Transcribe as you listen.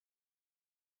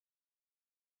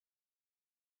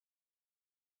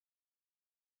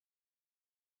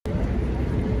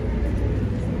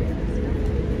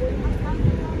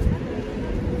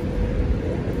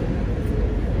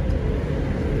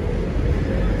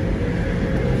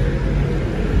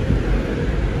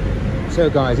So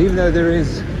guys, even though there've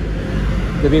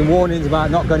been warnings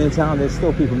about not going in town, there's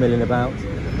still people milling about.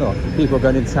 Look, people are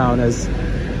going into town as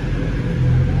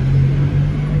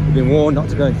they've been warned not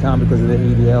to go into town because of the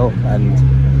EDL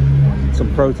and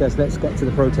some protests. Let's get to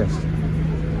the protest.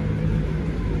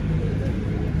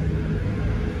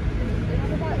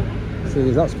 So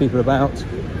there's lots of people about,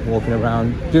 walking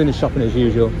around, doing the shopping as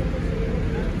usual.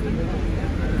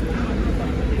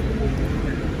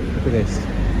 Look at this.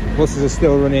 Buses are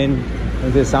still running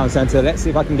into the town centre. Let's see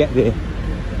if I can get there.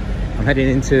 I'm heading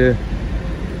into,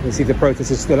 let's see if the protest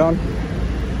is still on.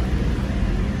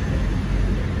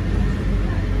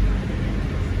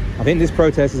 I think this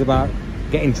protest is about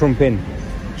getting Trump in.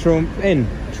 Trump in,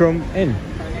 Trump in.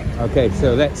 Okay,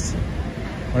 so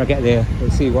when I get there, we'll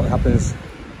see what happens.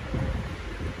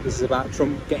 This is about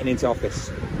Trump getting into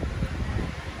office.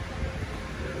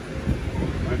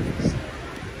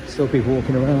 Still people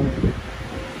walking around.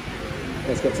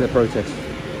 Let's get to the protest.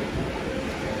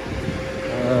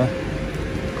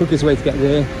 Quickest way to get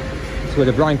there is where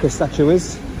the Brian Clough statue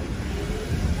is.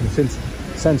 In the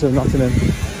centre of Nottingham,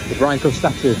 the Brian Clough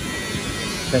statue.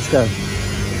 Let's go.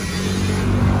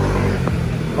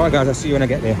 Alright guys, I'll see you when I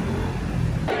get there.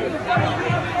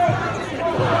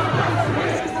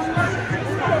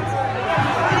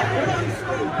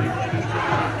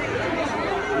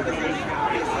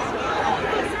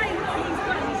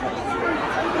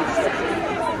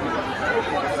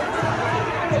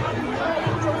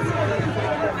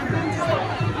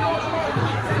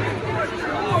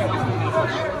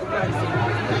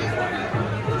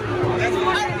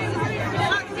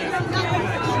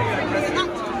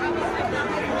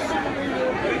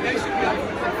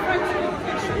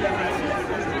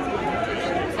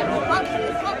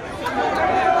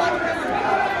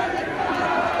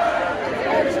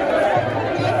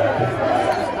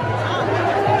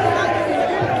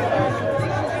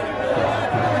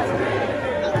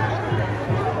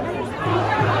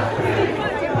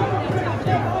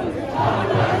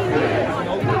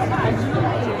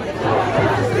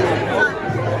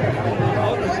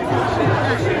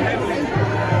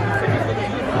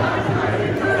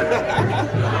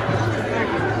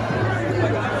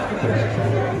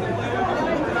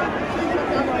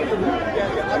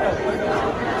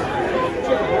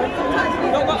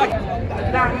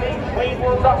 We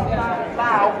will not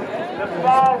allow the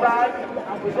far right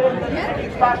within the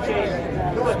fascists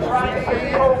who are trying to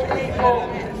pull people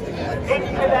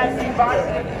into their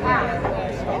divisive camp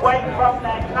away from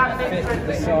their class interests.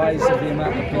 The size of the amount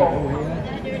of people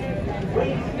here. We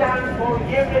stand for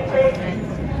unity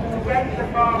against the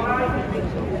far right.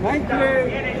 Thank you.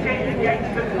 Unity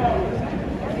against the cause.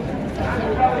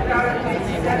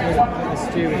 The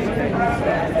stewards came.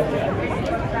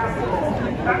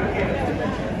 Thank you.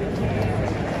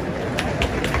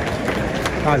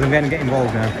 Guys, I'm going to get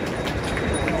involved now.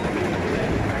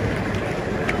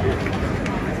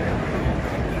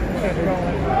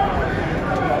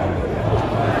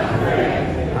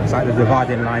 That's like the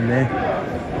dividing line there.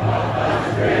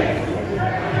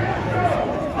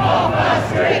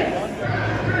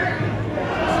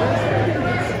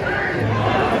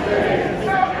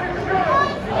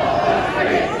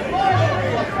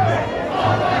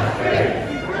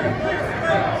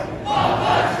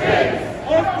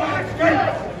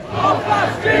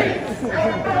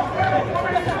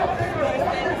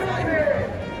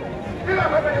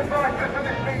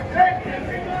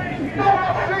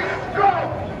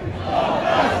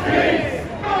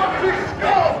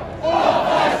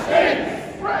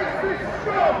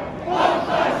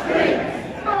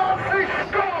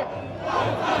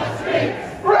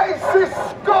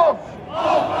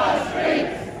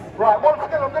 Right, once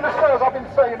again I'm going to say, as I've been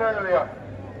saying earlier,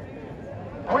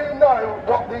 we know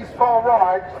what these far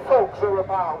right folks are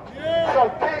about. So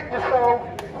keep yourself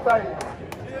safe.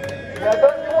 Yeah,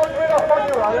 don't be wandering off on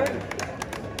your own.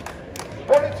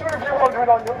 22 of you wandering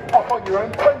off on your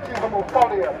own, 20 of them will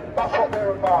follow you. That's what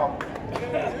they're about.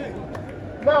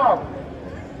 Now,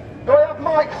 do I have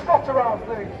Mike Scott around,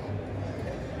 please?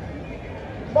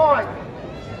 Mike.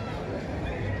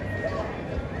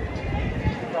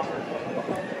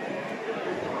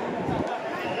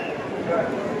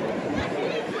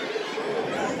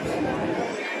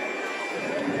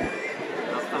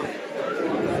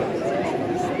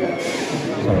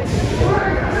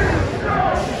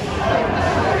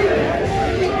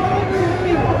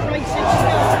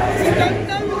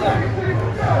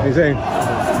 He's in. Long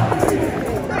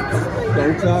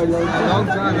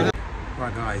time.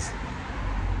 Right guys,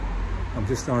 I'm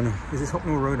just on, is this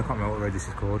Hucknall Road? I can't remember what road this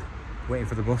is called. Waiting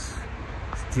for the bus.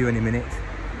 It's due any minute.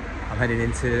 I'm heading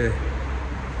into, it's a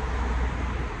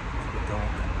bit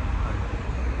dark.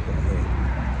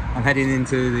 I'm heading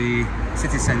into the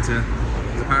city centre.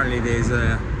 Apparently there's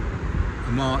a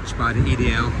march by the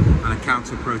EDL and a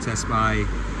council protest by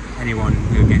anyone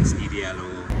who gets EDL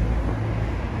or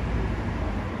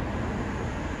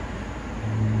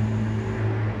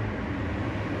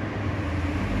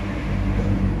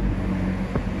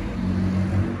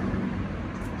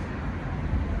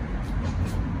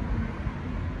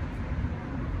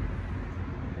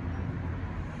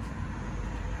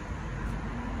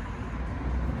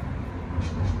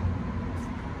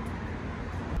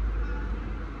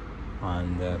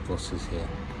and the bus is here.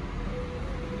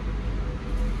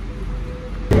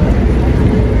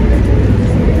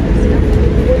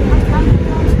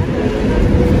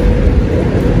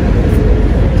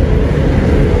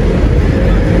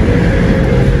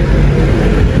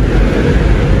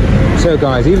 So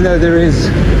guys, even though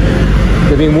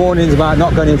there've been warnings about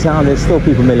not going into town, there's still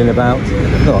people milling about.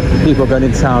 No, people are going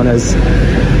into town as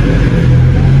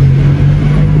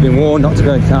they've been warned not to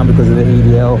go into town because of the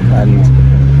EDL and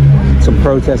some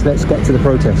protest. Let's get to the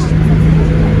protest.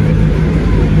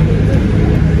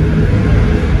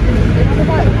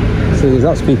 So there's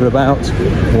lots of people about,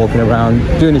 walking around,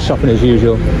 doing the shopping as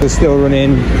usual. We're still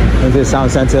running into the town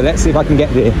centre. Let's see if I can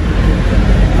get there.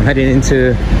 I'm heading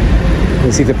into,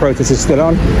 let's see if the protest is still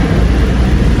on.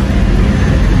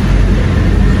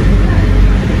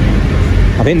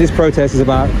 I think this protest is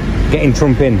about getting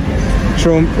Trump in.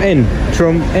 Trump in,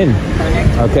 Trump in.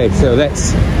 Okay, so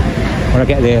when I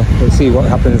get there, we'll see what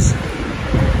happens.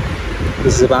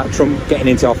 This is about Trump getting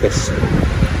into office.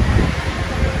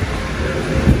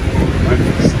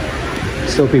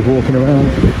 Still people walking around.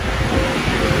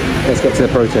 Let's get to the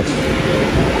protest.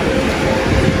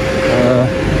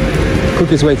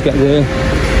 Quickest way to get there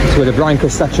is where the Brian Clough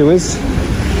statue is.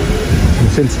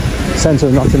 In the centre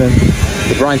of Nottingham,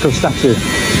 the Brian Clough statue.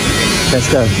 Let's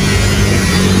go.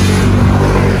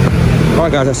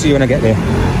 Alright guys, I'll see you when I get there.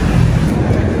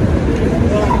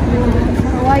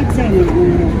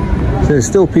 So there's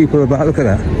still people about, look at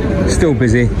that, still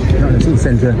busy, not in the city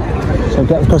centre. So I'll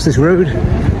get across this road.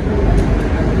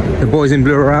 The boys in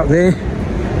blue are out there.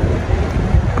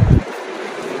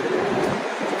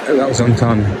 Oh, that was on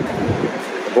time.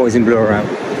 The boys in blue are out.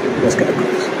 Let's get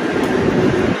across.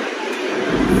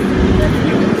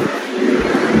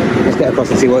 Let's get across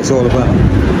and see what it's all about.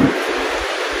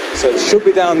 So it should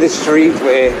be down this street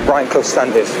where Brian Clough's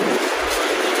stand is. I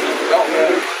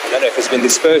don't know if it's been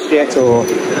dispersed yet or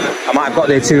I might have got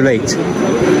there too late.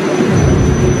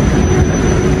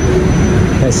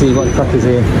 Let's see what the crack is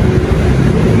here.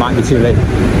 It might be too late.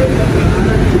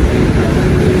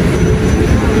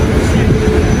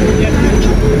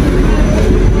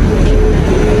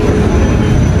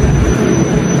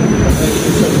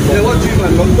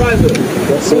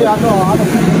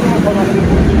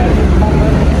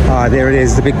 Ah, there it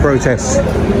is, the big protest.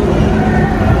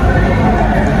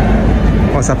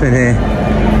 What's happening here?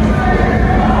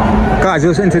 Guys,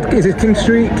 is it King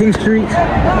Street? King Street?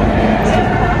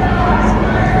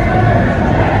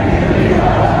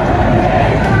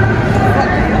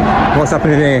 What's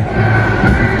happening here?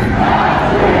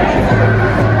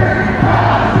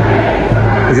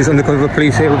 Is this undercover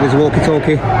police here with his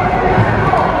walkie-talkie?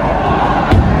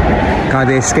 Guy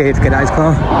there scared to get out of his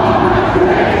car.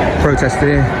 Protest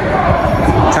there.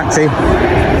 Taxi.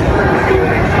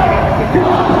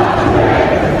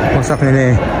 What's happening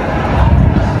here?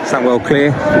 Is that well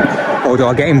clear? Or do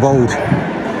I get involved?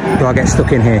 Do I get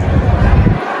stuck in here?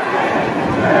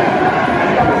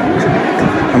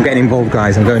 I'm getting involved,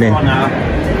 guys. I'm going in. What's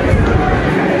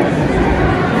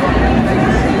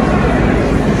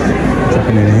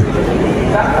happening here?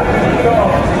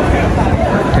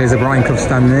 There's a Brian Clough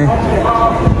stand there.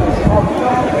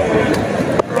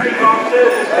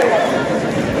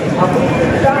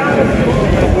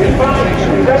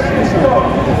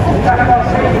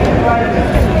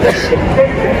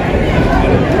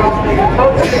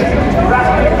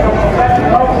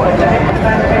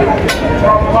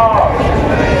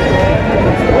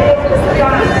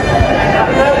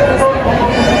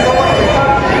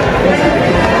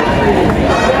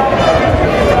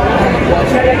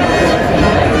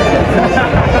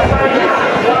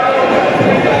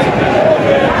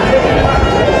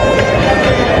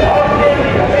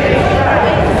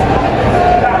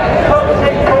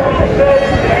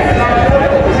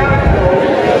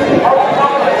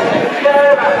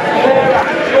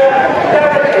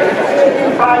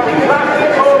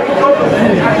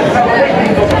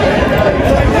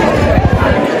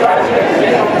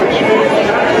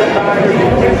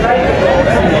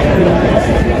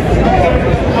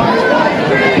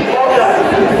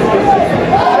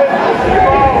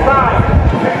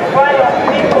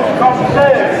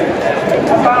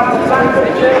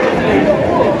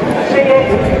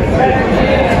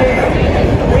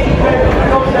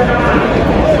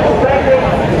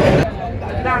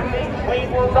 we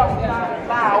will not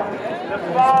allow the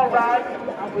far right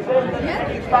and within the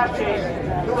many fascists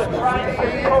who are trying to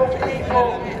pull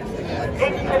people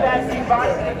into their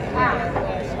divisive camp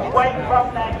away from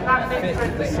their class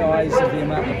interests the size of the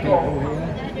amount of people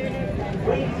here.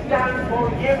 We stand for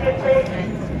unity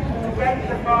against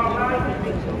the far right.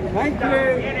 Thank you.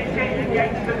 Unity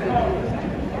against the cause.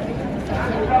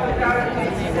 And solidarity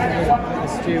with everyone. The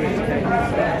stewards came.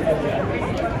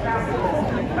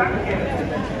 Thank you.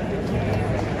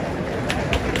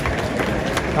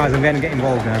 Guys, I'm going to get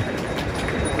involved now.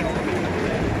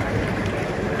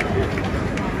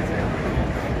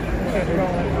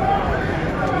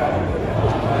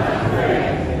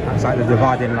 That's like the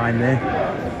dividing line there.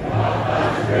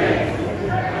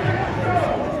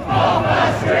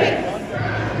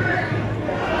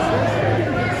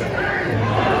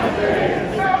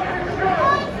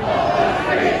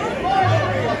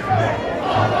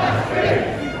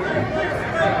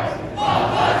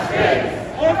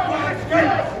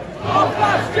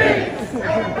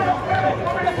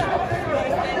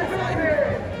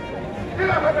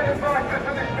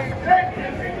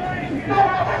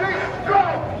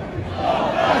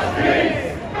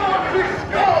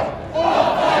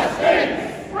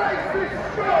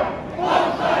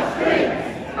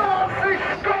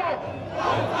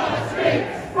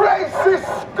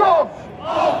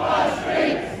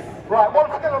 Right,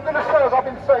 once again I'm going to say, as I've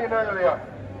been saying earlier,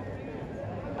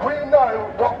 we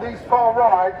know what these far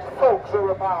right folks are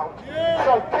about.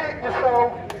 So keep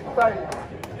yourself safe.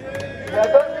 Now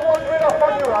don't be wandering off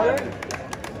on your own.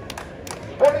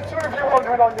 1 or 2 of you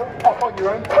wandering off on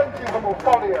your own, 20 of them will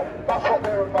follow you. That's what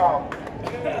they're about.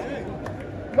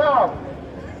 Now,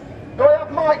 do I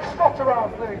have Mike Scott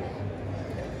around, please?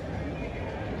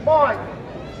 Mike.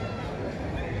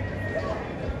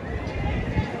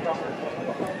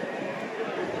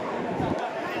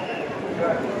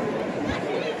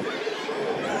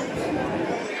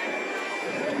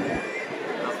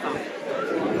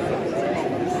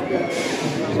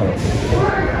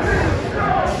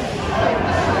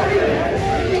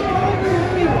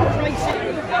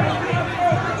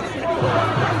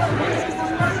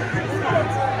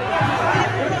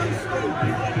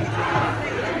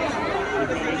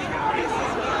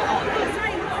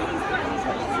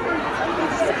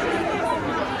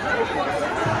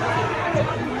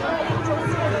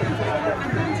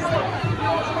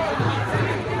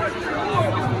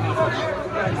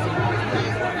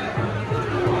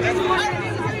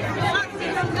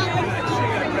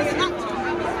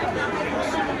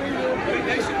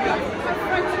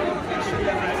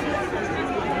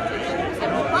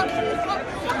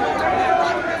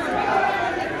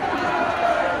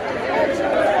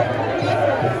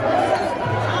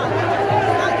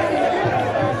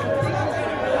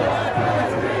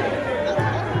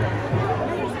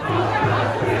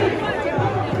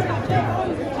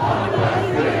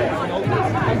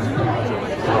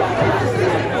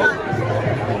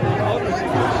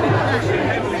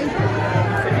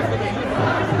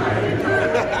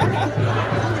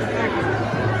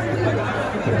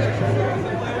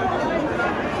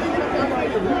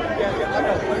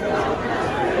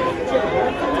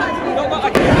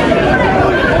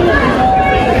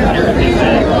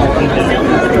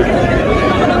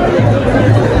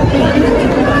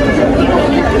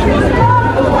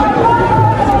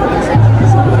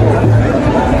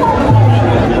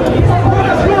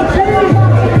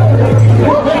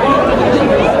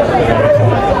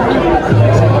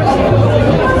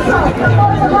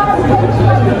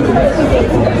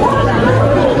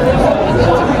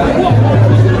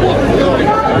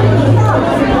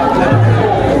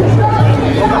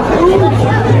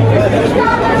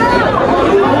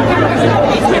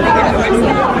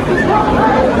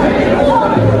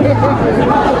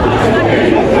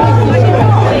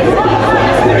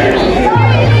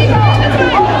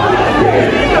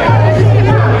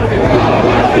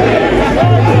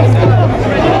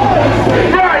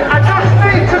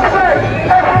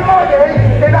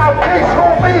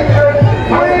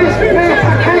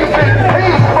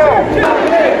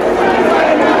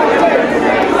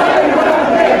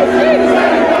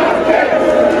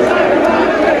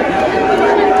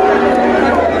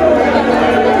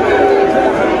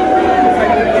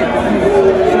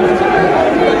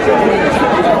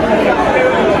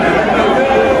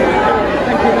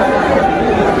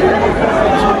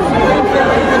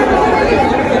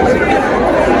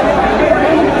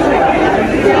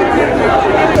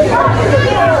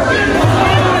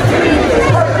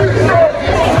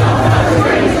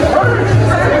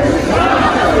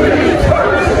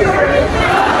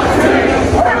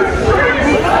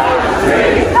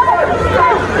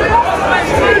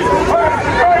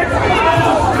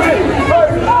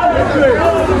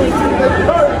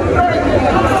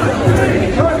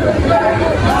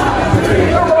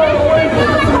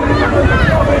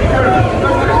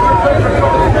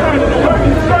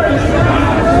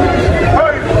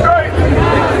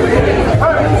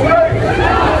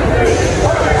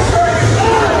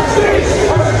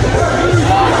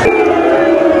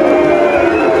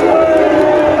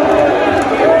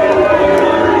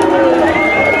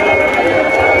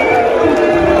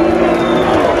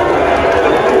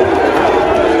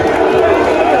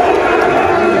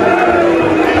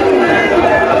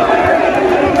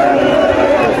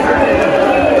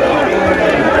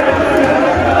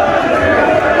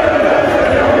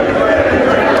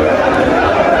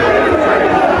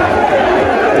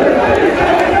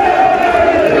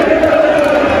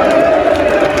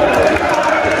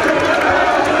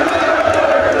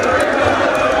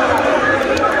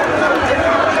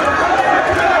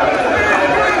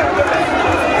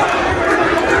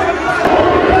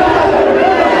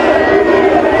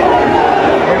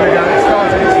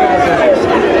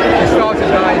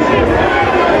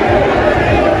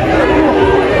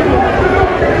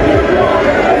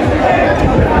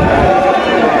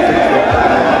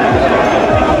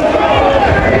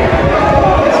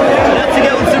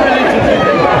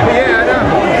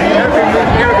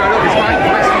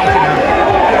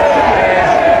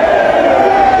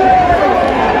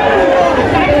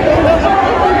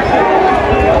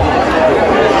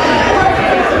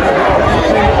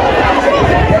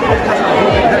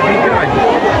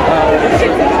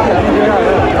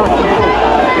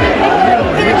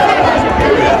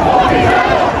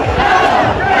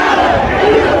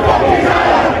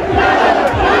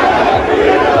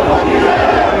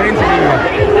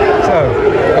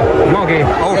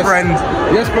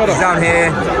 brother. He's down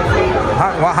here.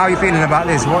 How are you feeling about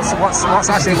this? What's the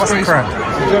crap?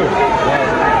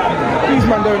 These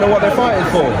men don't know what they're fighting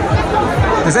for.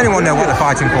 Does anyone know what they're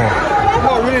fighting for?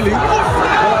 Not really.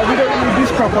 We don't need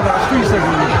this crap on our streets every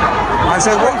week. And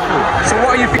so what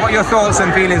are your thoughts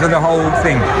and feelings on the whole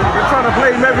thing? We're trying to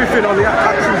blame everything on the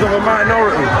actions of a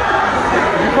minority.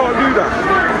 You can't do that.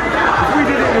 If we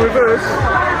did it in reverse,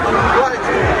 like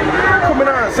coming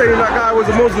out and saying that guy was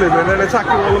a Muslim and then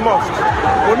attacking all the mosques.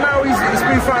 Well, now he's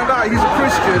been found out he's a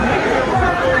Christian.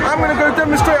 I'm going to go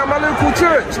demonstrate at my local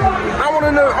church. I want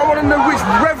to know which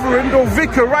reverend or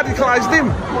vicar radicalized him.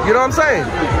 You know what I'm saying?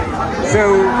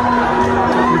 So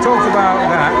we talked about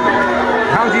that.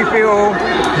 How do you feel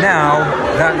now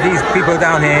that these people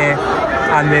down here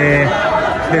and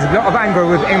there's a lot of anger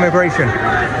with immigration?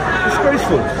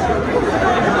 Disgraceful.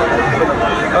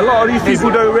 A lot of these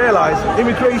people don't realise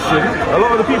immigration, a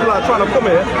lot of the people that are trying to come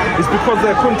here is because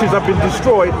their countries have been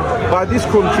destroyed by this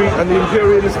country and the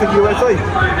imperialistic USA.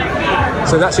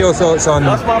 So that's your thoughts on...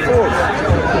 That's my thoughts.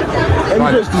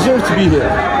 Immigrants deserve to be here.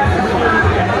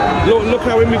 Look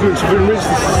how immigrants have enriched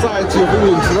the society of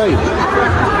England today.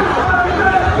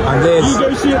 And you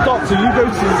go see a doctor, you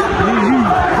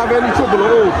have any trouble at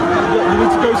all, you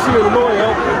need to go see a lawyer,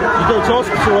 you go to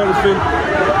hospital or anything.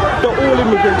 They're all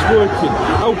immigrants working,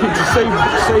 helping to save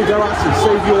their asses,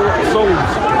 save your souls.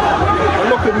 And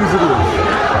look at these idiots.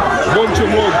 Bunch of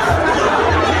mugs.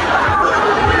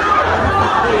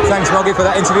 Thanks, Moggy, for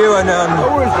that interview. And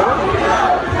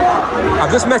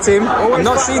I've just met him. I've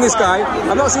not seen this guy.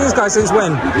 I've not seen this guy since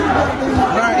when?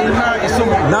 1990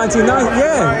 something. 1990,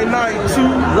 yeah.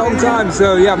 1992. Long time.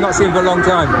 So yeah, I've not seen him for a long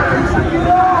time.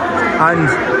 And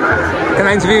can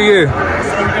I interview you?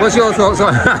 What's your thoughts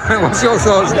on? What's your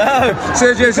thoughts? No,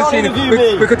 Sergio Cecchini.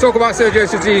 We could talk about Sergio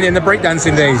Cecchini in the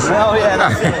breakdancing days. Oh yeah,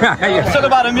 that's it. Yeah. Talk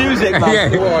about the music, man. Yeah,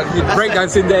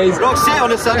 breakdancing days. Rock City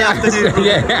on a Sunday afternoon.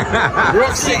 Yeah.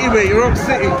 Rock City, mate. Rock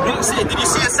City. Rock City. Did you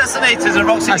see Assassinators at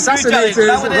Rock City?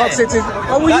 Assassinators, Rock City.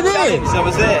 Oh, were you there? I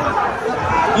was there.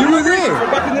 You were there?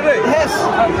 Back in the day? Yes.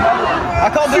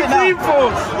 I can't do it now. Supreme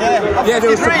Force. Yeah,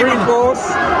 There was Supreme Force.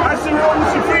 I saw on the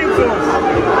Supreme Force.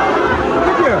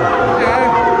 Did you?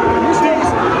 Yeah.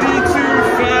 D2,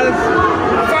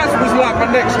 Faz was like my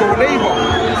next door neighbour.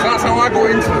 So that's how I got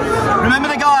into it. Remember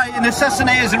the guy in the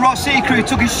Assassinators and Rock City crew who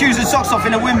took his shoes and socks off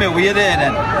in a windmill? Were you there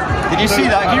then? Did you see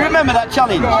that? Can you remember that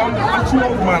challenge? No, I'm too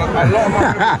old, man. A lot of my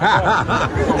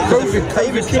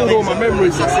COVID killed all my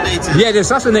memories. Assassinators. Yeah, the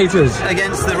Assassinators.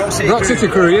 Against the Rock City Rock City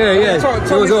crew, yeah.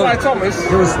 Thomas.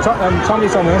 It was Tommy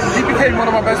Thomas. He became one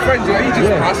of my best friends. He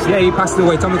just passed. Yeah, he passed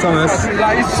away, Tommy Thomas.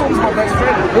 Like, his son's my best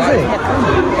friend. Is he?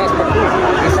 That's my crew.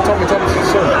 It's Tommy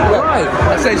Thomas' son. Right.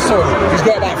 I say son. He's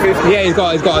got about 50. Yeah, he's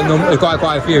got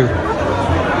quite a few.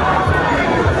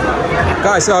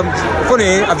 Guys,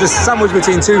 funny, I've just sandwiched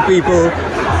between two people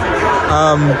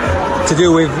to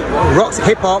do with rock,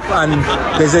 hip hop, and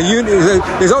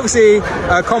there's obviously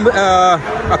a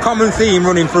common theme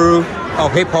running through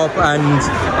of hip hop and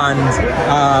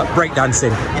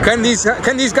breakdancing. Can these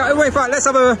guys? Wait, in fact, let's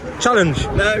have a challenge.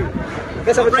 No.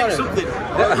 Let's have a break challenge. something.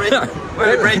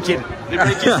 We're breaking. We're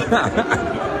breaking something.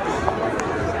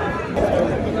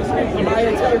 Am I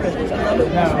a terrorist?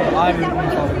 No, I'm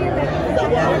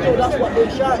that's what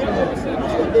they're shouting at.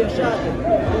 That's what they're shouting.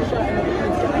 They're shouting at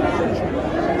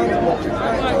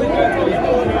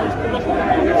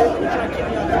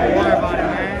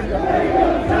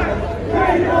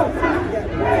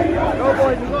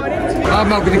I'm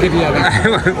not going to give you that.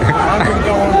 I'm going to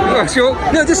go on. Sure.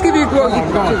 No, just give you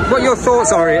what your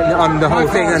thoughts are on the whole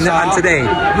thing and today.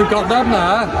 We've got them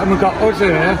there, and we've got us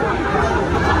here.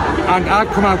 And I've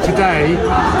come out today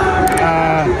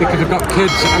because I've got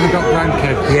kids and I've got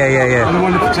grandkids. Yeah. And I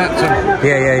want to protect them.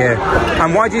 Yeah.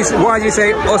 And why do you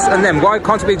say us and them? Why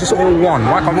can't it be just all one?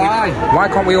 Why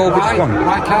can't we all be just one?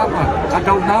 Why can't we? I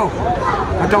don't know.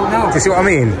 Do you see what I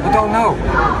mean? I don't know.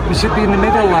 We should be in the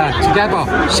middle there, together,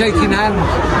 shaking hands.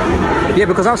 Yeah,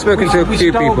 because I've spoken to a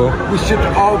few people. We should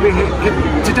all be here.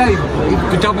 Today,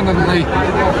 predominantly,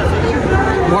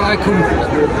 what I come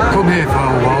here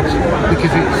for was because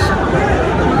it's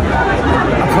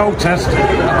a protest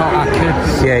about our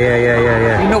kids.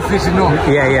 Yeah. Enough is enough.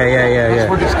 Yeah. That's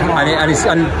what it's called.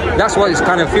 And that's what it's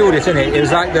kind of fueled it, isn't it? It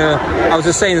was like I was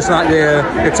just saying, it's like the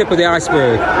tip of the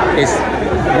iceberg. It's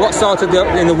what started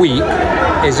in the week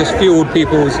is just fueled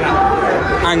people's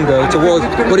anger towards,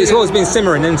 but it's always been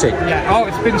simmering, isn't it? Yeah. Oh,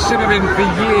 it's been simmering for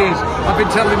years. I've been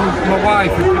telling my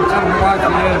wife for years.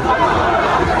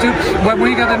 It's when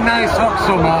we get a nice hot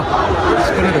summer,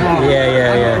 it's going to go.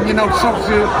 Yeah. And, you know, if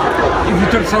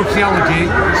you've done sociology,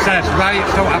 it says riots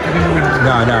don't happen in the winter.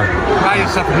 No.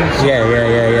 Riots happen in the summer.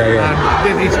 Yeah.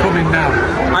 And it's coming now.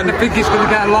 And I think it's going to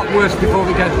get a lot worse before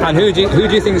we get. And who do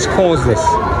you think has caused this?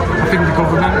 I think the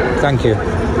government. Thank you.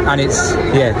 And it's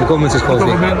the government has caused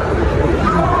it.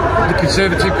 The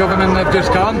Conservative government they've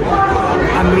just gone,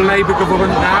 and the Labour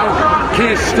government now.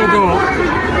 Keir stood up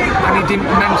and he didn't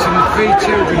mention the 3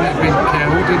 children that have been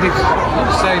killed in his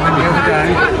statement the other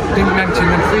day. He didn't mention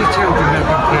the 3 children that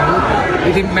have been killed.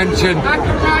 He didn't mention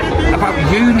about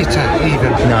unity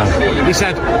even. No. He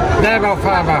said they're all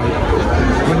far right.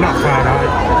 We're not far right.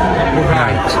 We're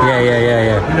right. Yeah.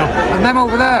 You know, and them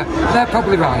over there, they're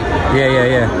probably right.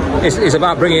 Yeah. It's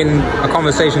about bringing a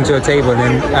conversation to a table and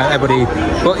then everybody.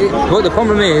 But the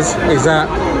problem is that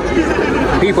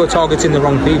people are targeting the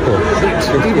wrong people.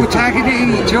 People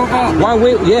targeting each other. Why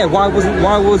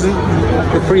wasn't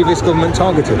the previous government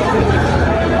targeted?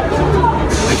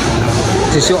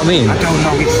 Do you see what I mean? I don't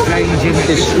know. It's strange, isn't it?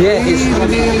 It's really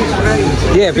strange.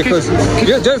 Yeah, because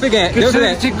don't forget.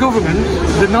 Conservative government,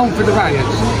 they're known for the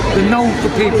riots. They're known for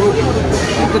people.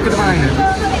 Look at the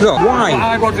riots. Look, why? But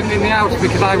I wasn't in the house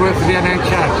because I work for the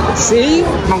NHS. See?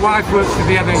 My wife works for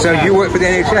the NHS. So you work for the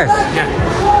NHS? Yeah.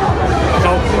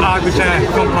 So I was there,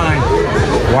 front line.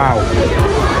 Wow.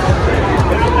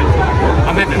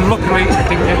 And then luckily I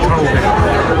didn't get COVID.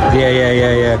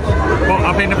 Yeah. But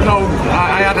I mean, no,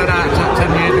 I had an heart attack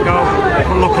 10 years ago,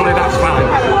 but luckily that's fine.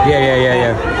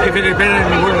 Yeah. If it had been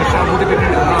any worse, I would have been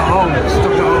at home,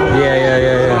 stuck at home. Yeah.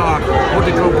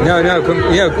 No.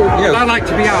 I like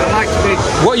to be out. I like to be.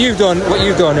 What you've done,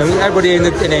 and everybody in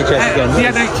the NHS again. The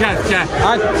NHS, yeah.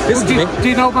 Listen to me. Do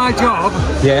you know my job?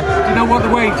 Yeah. Do you know what the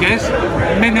wage is?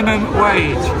 Minimum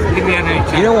wage in the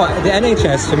NHS. You know what? The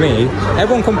NHS, for me,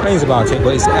 everyone complains about it,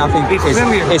 but I think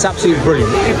brilliant. It's absolutely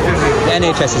brilliant. It's brilliant. The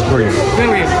NHS is brilliant.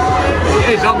 Brilliant. It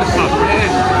is, honestly. It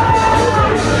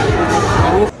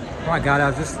is. Right, guys,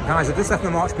 I've just left the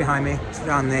march behind me. It's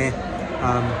down there.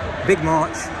 Big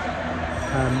march.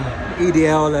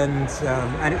 EDL and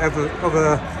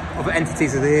other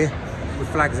entities are there with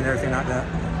flags and everything like that.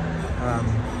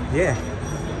 Yeah,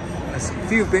 there's a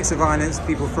few bits of violence,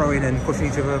 people throwing and pushing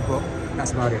each other, but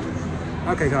that's about it.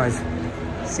 Okay, guys,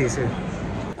 see you soon.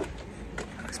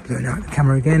 It's blowing out the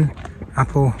camera again.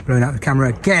 Apple blowing out the camera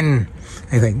again.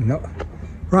 Anyway, no.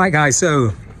 Right, guys,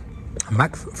 so I'm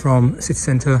back from city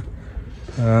centre.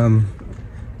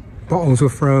 Bottles were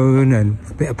thrown and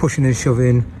a bit of pushing and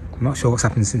shoving. I'm not sure what's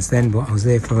happened since then, but I was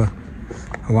there for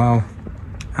a while.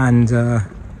 And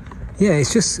yeah,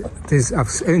 it's just, I've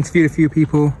interviewed a few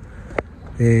people.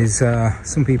 There's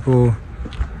some people,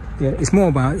 yeah, it's more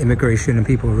about immigration, and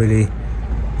people are really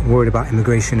worried about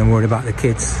immigration and worried about the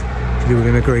kids to do with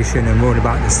immigration and worried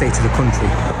about the state of the country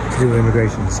to do with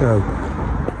immigration. So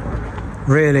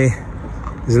really,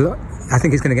 there's a lot. I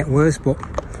think it's going to get worse, but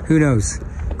who knows?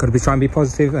 Got to be trying to be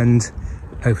positive, and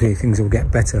hopefully things will get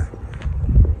better.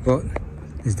 But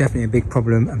there's definitely a big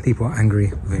problem, and people are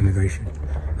angry with immigration.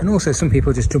 And also some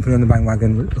people are just jumping on the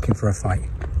bandwagon looking for a fight.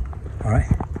 All right.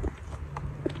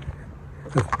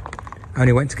 Look, I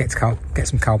only went to get some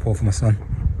Calpol for my son.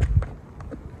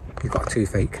 He's got a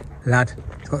toothache. Lad,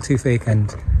 he's got a toothache,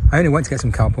 and I only went to get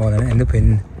some Calpol and end up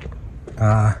in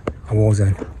a war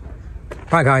zone.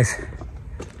 Right, guys.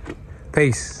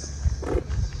 Peace.